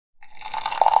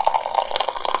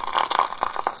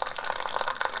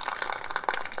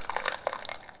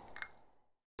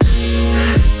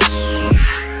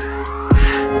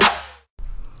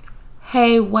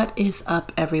Hey, what is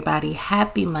up, everybody?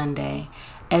 Happy Monday.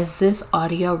 As this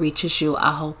audio reaches you,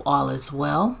 I hope all is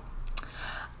well.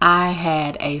 I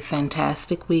had a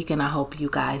fantastic week, and I hope you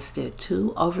guys did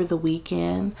too. Over the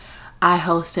weekend, I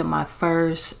hosted my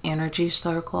first energy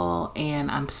circle, and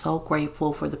I'm so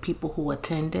grateful for the people who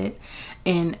attended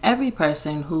and every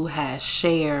person who has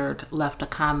shared, left a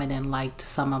comment, and liked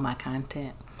some of my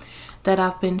content that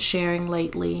I've been sharing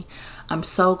lately. I'm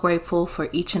so grateful for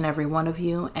each and every one of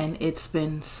you, and it's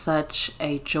been such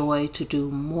a joy to do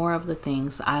more of the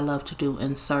things I love to do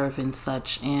and serve in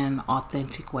such an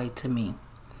authentic way to me,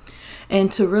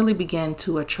 and to really begin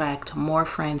to attract more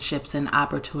friendships and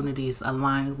opportunities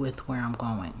aligned with where I'm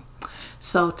going.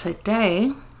 So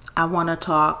today, I want to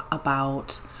talk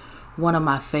about one of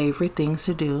my favorite things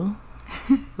to do,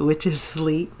 which is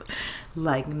sleep,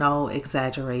 like no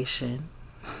exaggeration,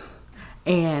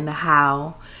 and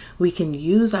how we can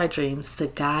use our dreams to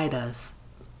guide us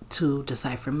to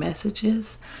decipher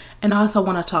messages. And I also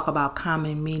want to talk about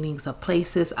common meanings of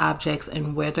places, objects,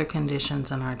 and weather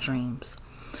conditions in our dreams.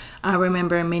 I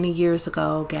remember many years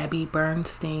ago, Gabby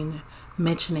Bernstein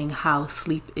mentioning how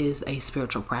sleep is a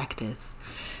spiritual practice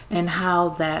and how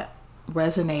that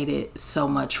resonated so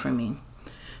much for me.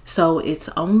 So it's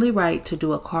only right to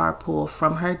do a card pull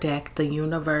from her deck. The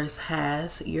universe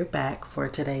has your back for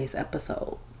today's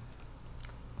episode.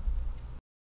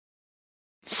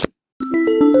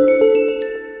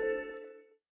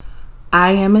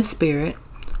 I am a spirit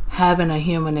having a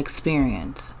human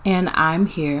experience, and I'm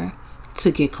here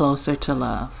to get closer to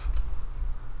love.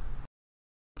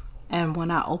 And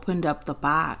when I opened up the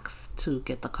box to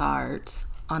get the cards,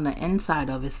 on the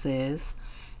inside of it says,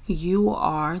 "You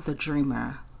are the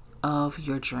dreamer of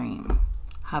your dream."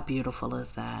 How beautiful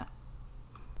is that?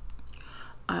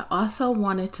 I also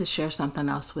wanted to share something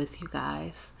else with you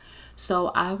guys. So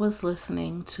I was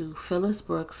listening to Phyllis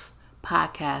Brooks'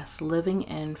 podcast, Living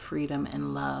in Freedom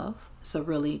and Love. It's a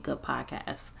really good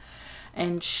podcast.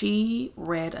 And she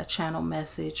read a channel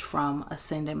message from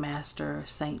Ascended Master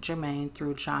Saint Germain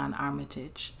through John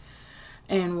Armitage.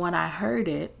 And when I heard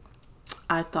it,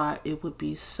 I thought it would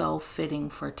be so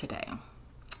fitting for today.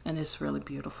 And it's really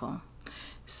beautiful.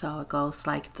 So it goes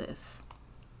like this.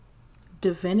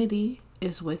 Divinity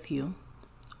is with you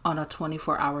on a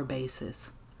 24-hour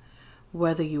basis,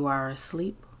 whether you are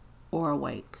asleep or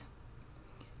awake.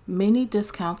 Many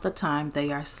discount the time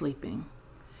they are sleeping.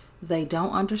 They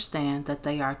don't understand that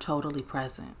they are totally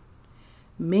present.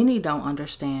 Many don't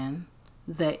understand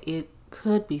that it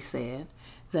could be said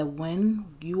that when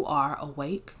you are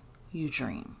awake, you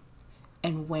dream.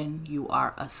 And when you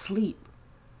are asleep,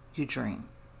 you dream,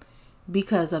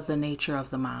 because of the nature of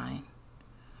the mind.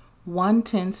 One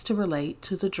tends to relate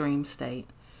to the dream state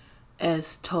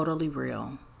as totally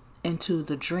real and to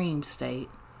the dream state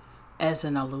as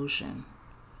an illusion.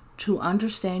 To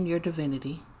understand your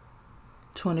divinity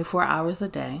 24 hours a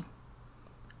day,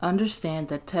 understand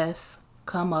that tests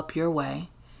come up your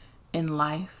way in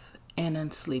life and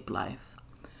in sleep life.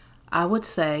 I would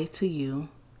say to you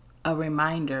a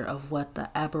reminder of what the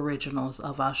Aboriginals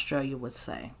of Australia would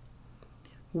say.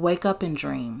 Wake up and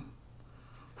dream,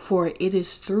 for it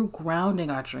is through grounding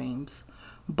our dreams,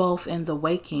 both in the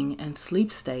waking and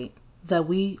sleep state, that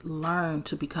we learn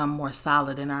to become more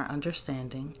solid in our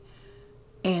understanding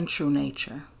and true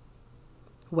nature.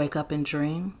 Wake up and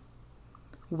dream,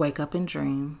 wake up and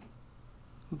dream,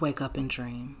 wake up and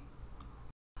dream.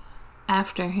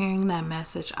 After hearing that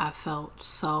message, I felt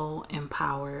so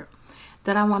empowered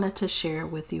that I wanted to share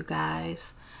with you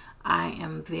guys. I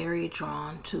am very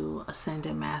drawn to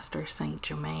Ascended Master Saint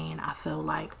Germain. I feel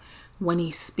like when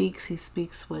he speaks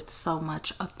with so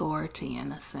much authority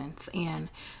in a sense. And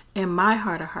in my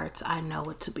heart of hearts, I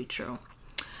know it to be true.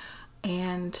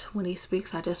 And when he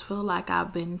speaks, I just feel like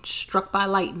I've been struck by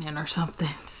lightning or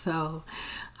something. So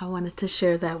I wanted to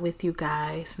share that with you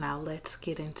guys. Now let's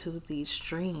get into these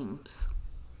dreams.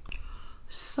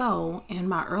 So in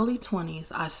my early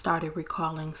 20s, I started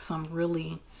recalling some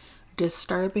really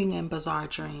disturbing and bizarre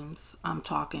dreams. I'm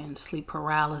talking sleep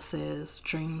paralysis,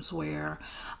 dreams where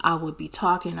I would be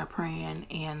talking or praying,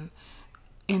 and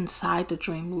inside the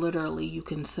dream, literally, you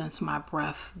can sense my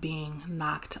breath being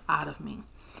knocked out of me.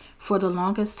 For the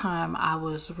longest time, I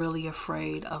was really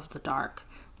afraid of the dark.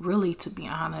 Really, to be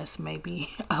honest,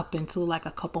 maybe up until like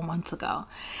a couple months ago.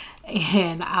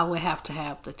 And I would have to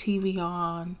have the TV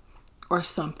on or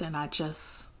something. I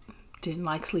just didn't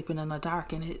like sleeping in the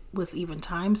dark. And it was even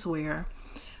times where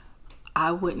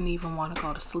I wouldn't even want to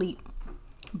go to sleep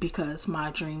because my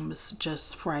dreams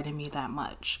just frightened me that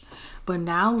much. But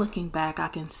now looking back, I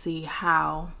can see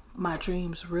how my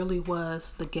dreams really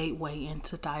was the gateway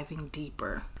into diving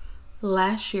deeper.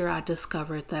 Last year, I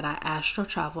discovered that I astral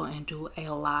travel and do a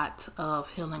lot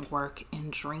of healing work in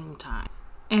dream time.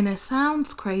 And it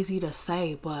sounds crazy to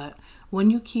say, but when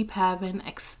you keep having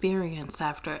experience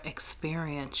after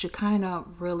experience, you kind of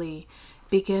really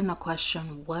begin to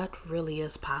question what really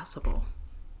is possible.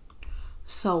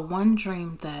 So, one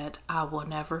dream that I will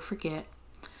never forget,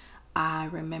 I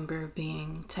remember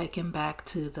being taken back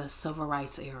to the civil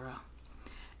rights era.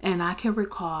 And I can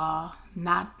recall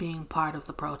not being part of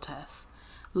the protest.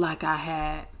 Like I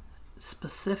had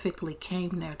specifically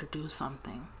came there to do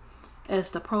something.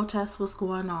 As the protest was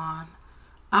going on,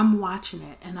 I'm watching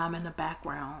it and I'm in the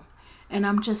background. And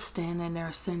I'm just standing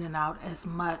there sending out as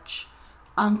much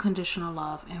unconditional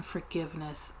love and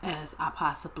forgiveness as I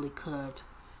possibly could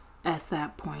at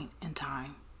that point in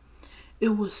time.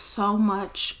 It was so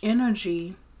much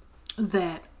energy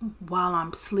that while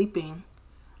I'm sleeping,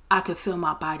 I could feel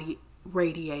my body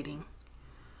radiating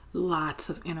lots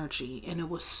of energy. And it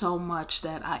was so much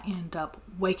that I end up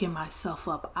waking myself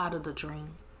up out of the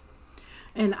dream.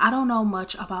 And I don't know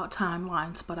much about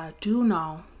timelines, but I do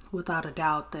know without a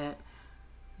doubt that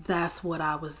that's what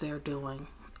I was there doing.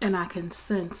 And I can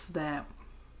sense that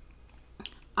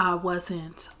I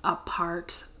wasn't a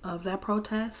part of that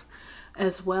protest,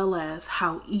 as well as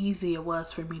how easy it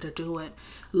was for me to do it,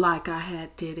 like I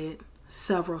had did it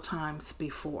several times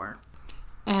before.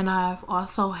 And I've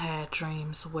also had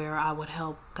dreams where I would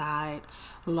help guide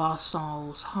lost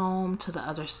souls home to the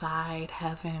other side,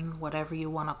 heaven, whatever you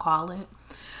want to call it.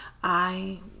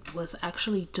 I was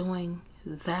actually doing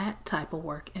that type of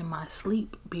work in my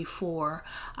sleep before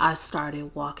I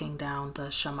started walking down the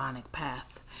shamanic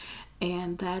path.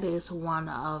 And that is one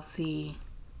of the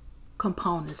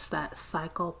components, that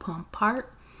cycle pump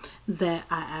part, that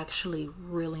I actually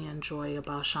really enjoy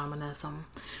about shamanism.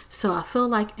 So I feel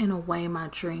like in a way my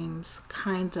dreams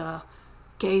kind of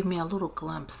gave me a little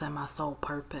glimpse at my soul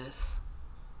purpose.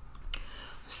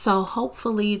 So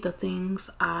hopefully the things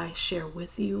I share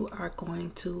with you are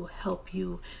going to help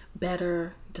you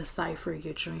better decipher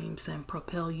your dreams and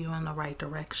propel you in the right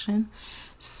direction.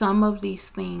 Some of these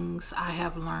things I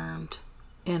have learned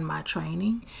in my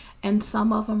training, and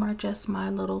some of them are just my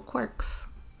little quirks.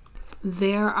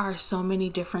 There are so many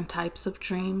different types of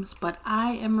dreams, but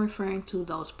I am referring to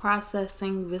those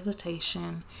processing,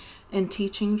 visitation, and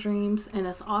teaching dreams. And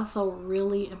it's also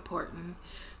really important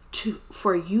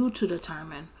for you to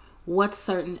determine what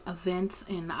certain events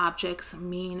and objects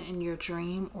mean in your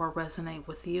dream or resonate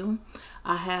with you.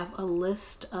 I have a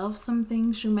list of some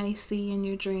things you may see in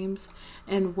your dreams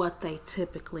and what they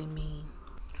typically mean.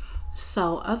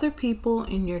 So other people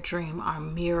in your dream are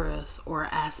mirrors or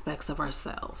aspects of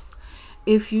ourselves.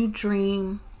 If you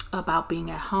dream about being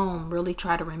at home, really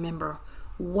try to remember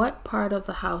what part of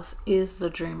the house is the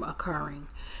dream occurring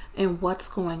and what's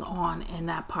going on in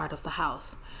that part of the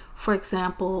house. For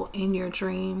example, in your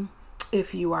dream,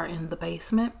 if you are in the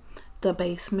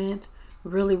basement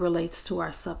really relates to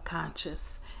our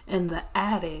subconscious, and the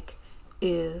attic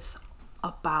is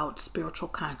about spiritual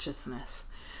consciousness.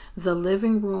 The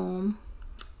living room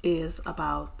is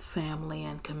about family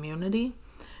and community.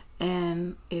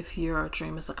 And if your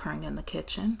dream is occurring in the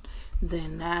kitchen,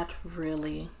 then that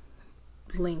really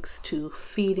links to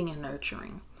feeding and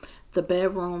nurturing. The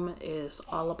bedroom is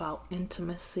all about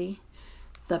intimacy.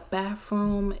 The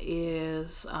bathroom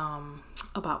is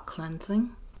about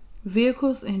cleansing.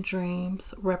 Vehicles in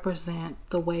dreams represent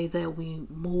the way that we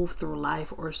move through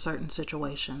life or certain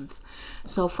situations.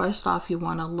 So first off, you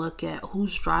want to look at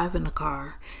who's driving the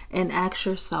car and ask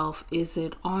yourself, is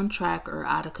it on track or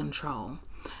out of control?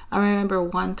 I remember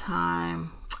one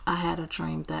time I had a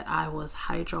dream that I was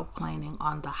hydroplaning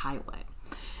on the highway.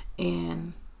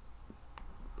 And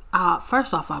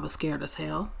first off, I was scared as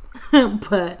hell,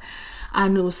 but I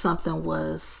knew something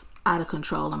was out of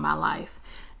control in my life.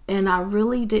 And I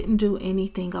really didn't do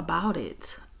anything about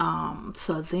it.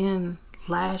 So then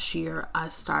last year I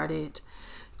started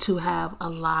to have a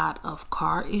lot of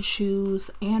car issues.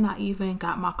 And I even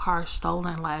got my car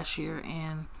stolen last year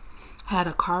and had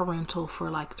a car rental for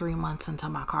like 3 months until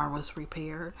my car was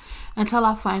repaired. Until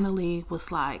I finally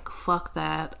was like, fuck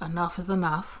that, enough is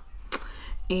enough.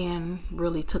 And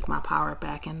really took my power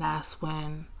back. And that's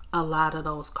when a lot of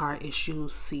those car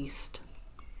issues ceased.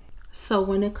 So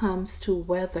when it comes to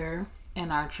weather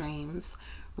in our dreams,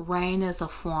 rain is a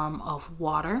form of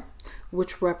water,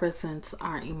 which represents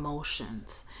our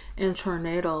emotions. And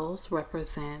tornadoes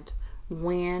represent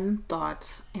wind,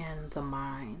 thoughts, and the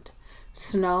mind.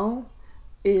 Snow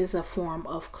is a form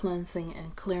of cleansing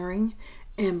and clearing.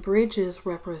 And bridges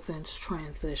represents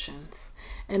transitions.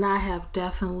 And I have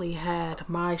definitely had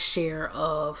my share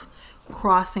of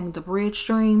crossing the bridge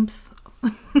dreams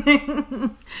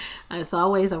It's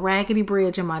always a raggedy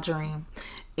bridge in my dream.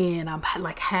 And I'm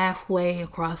like halfway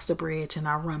across the bridge and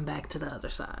I run back to the other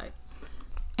side.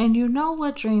 And you know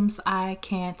what dreams I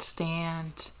can't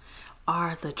stand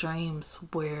are the dreams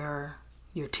where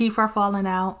your teeth are falling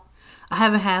out. I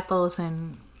haven't had those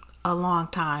in a long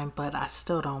time, but I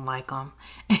still don't like them.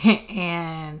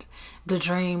 And the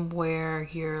dream where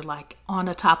you're like on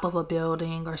the top of a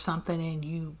building or something and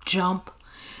you jump,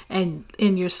 and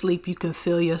in your sleep you can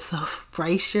feel yourself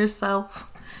brace yourself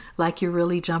like you're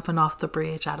really jumping off the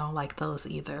bridge. I don't like those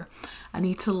either. I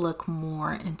need to look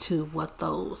more into what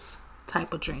those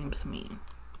type of dreams mean.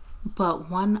 But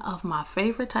one of my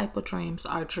favorite type of dreams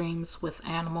are dreams with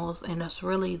animals, and it's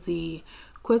really the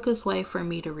quickest way for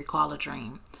me to recall a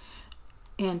dream.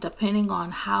 And depending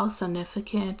on how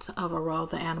significant of a role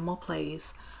the animal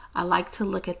plays, I like to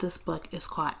look at this book. It's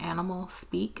called Animal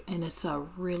Speak, and it's a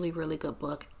really, really good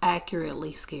book,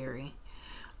 accurately scary.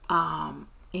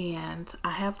 And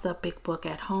I have the big book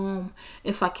at home.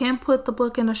 If I can put the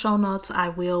book in the show notes, I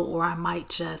will, or I might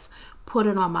just put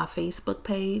it on my Facebook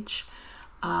page.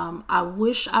 I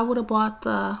wish I would have bought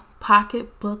the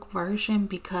pocketbook version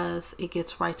because it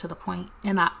gets right to the point.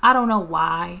 And I don't know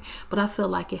why, but I feel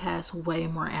like it has way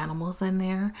more animals in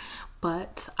there.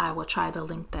 But I will try to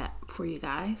link that for you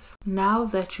guys. Now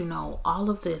that you know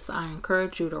all of this, I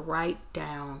encourage you to write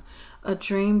down a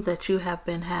dream that you have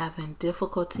been having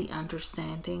difficulty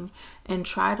understanding and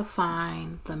try to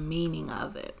find the meaning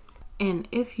of it. And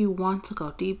if you want to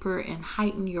go deeper and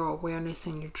heighten your awareness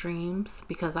in your dreams,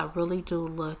 because I really do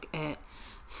look at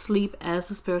sleep as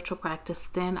a spiritual practice,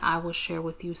 then I will share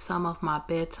with you some of my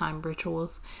bedtime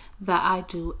rituals that I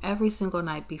do every single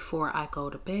night before I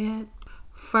go to bed.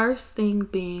 First thing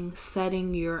being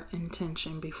setting your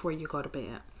intention before you go to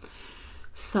bed.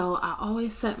 So I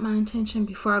always set my intention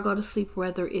before I go to sleep,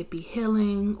 whether it be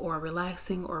healing or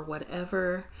relaxing or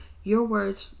whatever. Your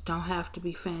words don't have to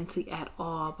be fancy at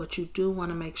all, but you do want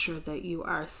to make sure that you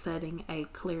are setting a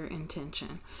clear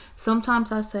intention.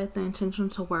 Sometimes I set the intention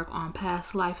to work on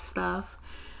past life stuff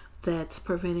that's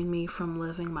preventing me from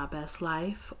living my best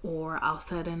life, or I'll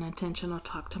set an intention or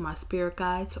talk to my spirit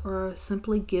guides, or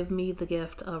simply give me the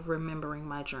gift of remembering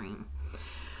my dream.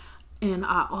 And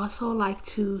I also like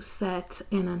to set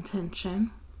an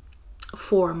intention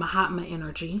for Mahatma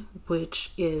energy,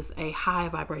 which is a high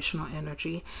vibrational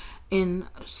energy. In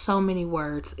so many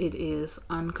words, it is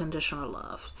unconditional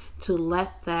love. To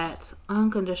let that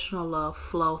unconditional love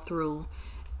flow through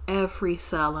every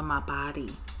cell in my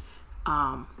body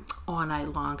all night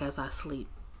long as I sleep.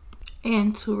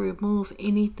 And to remove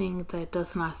anything that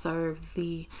does not serve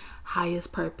the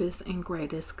highest purpose and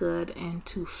greatest good, and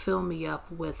to fill me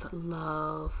up with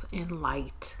love and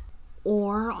light.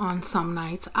 Or on some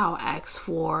nights, I'll ask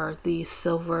for the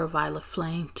silver violet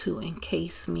flame to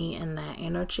encase me in that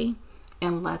energy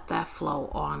and let that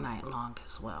flow all night long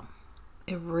as well.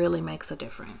 It really makes a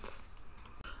difference.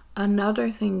 Another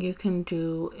thing you can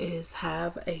do is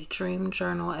have a dream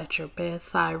journal at your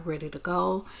bedside ready to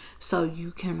go so you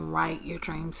can write your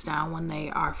dreams down when they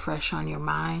are fresh on your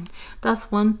mind. That's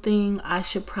one thing I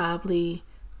should probably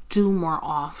do more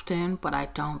often, but I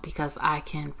don't because I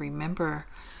can remember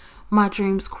my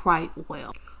dreams quite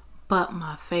well. But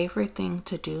my favorite thing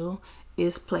to do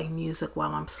is play music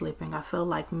while I'm sleeping. I feel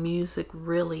like music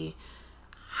really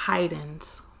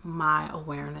heightens my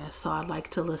awareness. So I like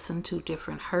to listen to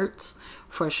different hertz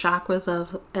for chakras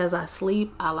as I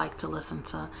sleep. I like to listen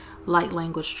to light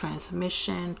language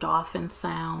transmission, dolphin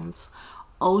sounds,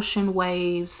 ocean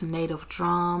waves, native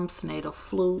drums, native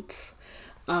flutes,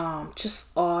 just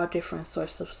all different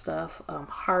sorts of stuff,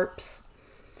 harps.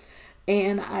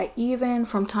 And I even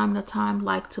from time to time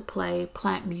like to play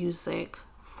plant music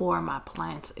for my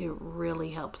plants. It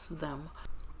really helps them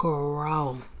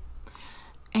grow.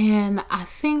 And I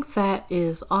think that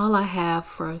is all I have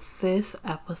for this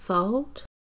episode.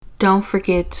 Don't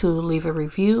forget to leave a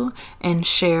review and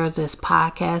share this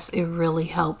podcast. It really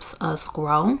helps us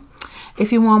grow.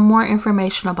 If you want more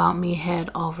information about me, head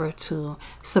over to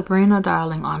Sabrina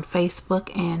Darling on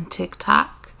Facebook and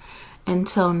TikTok.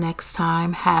 Until next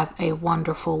time, have a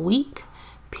wonderful week.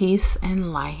 Peace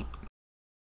and light.